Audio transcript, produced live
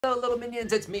Hello little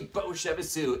minions, it's me, Beau.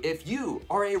 If you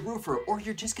are a roofer or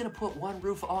you're just gonna put one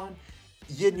roof on,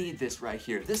 you need this right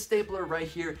here. This stapler right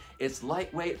here, it's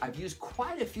lightweight. I've used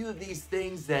quite a few of these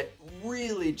things that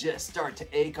really just start to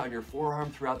ache on your forearm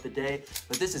throughout the day,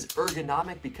 but this is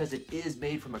ergonomic because it is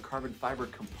made from a carbon fiber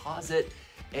composite.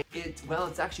 And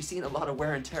it's actually seen a lot of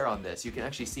wear and tear on this. You can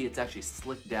actually see it's actually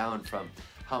slicked down from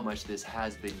how much this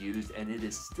has been used, and it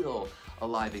is still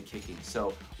alive and kicking.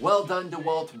 So well done,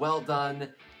 DeWalt, well done.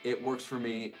 It works for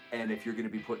me, and if you're gonna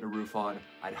be putting a roof on,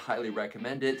 I'd highly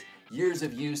recommend it. Years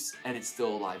of use, and it's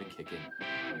still alive and kicking.